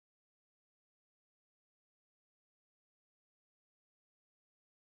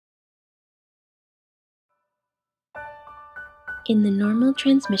In the normal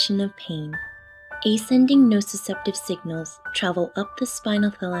transmission of pain, ascending nociceptive signals travel up the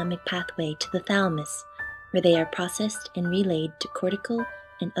spinal thalamic pathway to the thalamus, where they are processed and relayed to cortical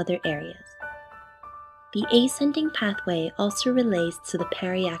and other areas. The ascending pathway also relays to the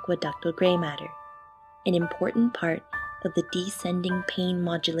periaqueductal gray matter, an important part of the descending pain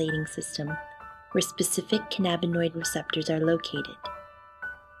modulating system, where specific cannabinoid receptors are located.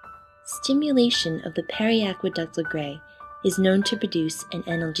 Stimulation of the periaqueductal gray is known to produce an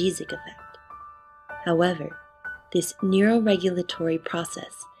analgesic effect. However, this neuroregulatory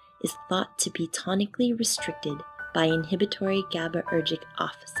process is thought to be tonically restricted by inhibitory GABAergic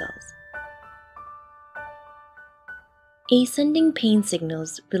off cells. Ascending pain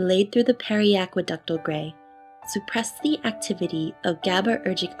signals relayed through the periaqueductal gray suppress the activity of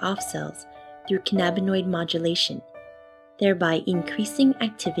GABAergic off cells through cannabinoid modulation, thereby increasing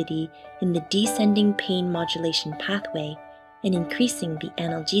activity in the descending pain modulation pathway and increasing the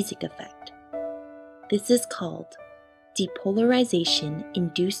analgesic effect. This is called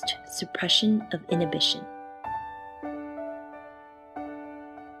depolarization-induced suppression of inhibition.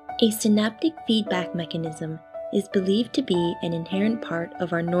 A synaptic feedback mechanism is believed to be an inherent part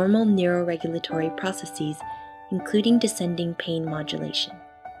of our normal neuroregulatory processes, including descending pain modulation.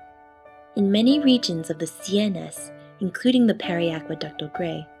 In many regions of the CNS, including the periaqueductal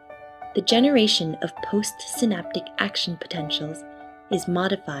gray, the generation of postsynaptic action potentials is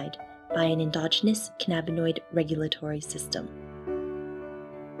modified by an endogenous cannabinoid regulatory system.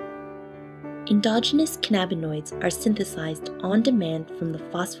 Endogenous cannabinoids are synthesized on demand from the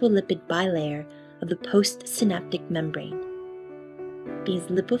phospholipid bilayer of the postsynaptic membrane. These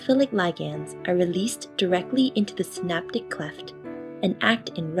lipophilic ligands are released directly into the synaptic cleft and act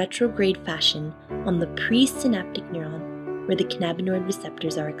in retrograde fashion on the presynaptic neuron where the cannabinoid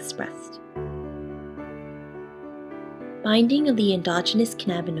receptors are expressed. Binding of the endogenous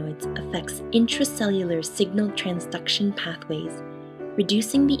cannabinoids affects intracellular signal transduction pathways,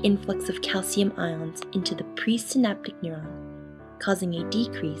 reducing the influx of calcium ions into the presynaptic neuron, causing a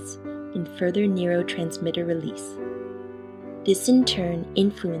decrease in further neurotransmitter release. This in turn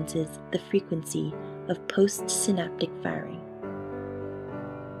influences the frequency of postsynaptic firing.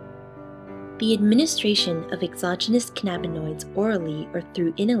 The administration of exogenous cannabinoids orally or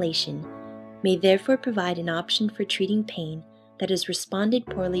through inhalation may therefore provide an option for treating pain that has responded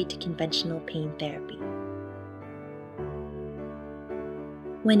poorly to conventional pain therapy.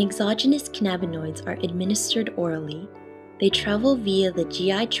 When exogenous cannabinoids are administered orally, they travel via the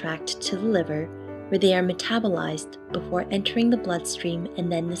GI tract to the liver, where they are metabolized before entering the bloodstream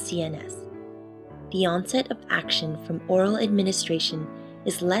and then the CNS. The onset of action from oral administration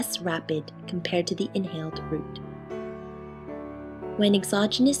is less rapid compared to the inhaled route. When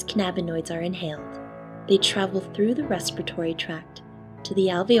exogenous cannabinoids are inhaled, they travel through the respiratory tract to the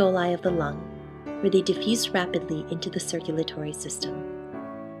alveoli of the lung, where they diffuse rapidly into the circulatory system.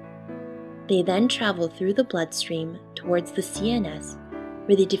 They then travel through the bloodstream towards the CNS,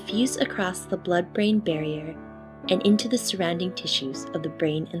 where they diffuse across the blood-brain barrier and into the surrounding tissues of the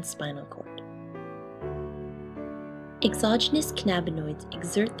brain and spinal cord. Exogenous cannabinoids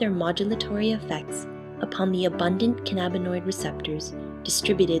exert their modulatory effects upon the abundant cannabinoid receptors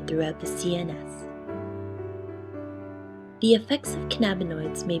distributed throughout the CNS. The effects of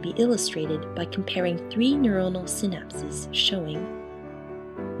cannabinoids may be illustrated by comparing three neuronal synapses showing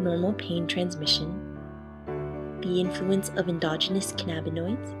normal pain transmission, the influence of endogenous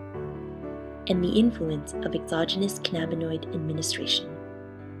cannabinoids, and the influence of exogenous cannabinoid administration.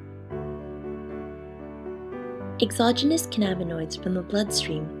 Exogenous cannabinoids from the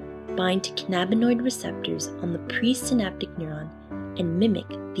bloodstream bind to cannabinoid receptors on the presynaptic neuron and mimic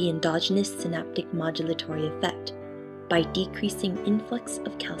the endogenous synaptic modulatory effect by decreasing influx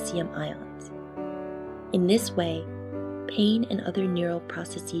of calcium ions. In this way, pain and other neural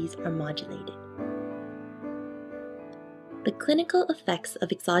processes are modulated. The clinical effects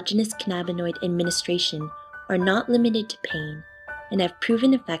of exogenous cannabinoid administration are not limited to pain and have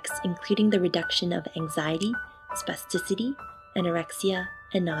proven effects including the reduction of anxiety, spasticity, anorexia,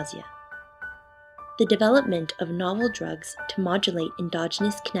 and nausea. The development of novel drugs to modulate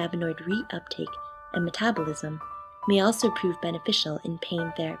endogenous cannabinoid reuptake and metabolism may also prove beneficial in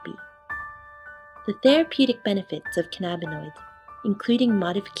pain therapy. The therapeutic benefits of cannabinoids, including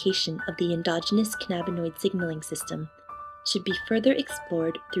modification of the endogenous cannabinoid signaling system, should be further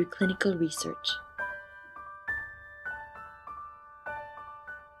explored through clinical research.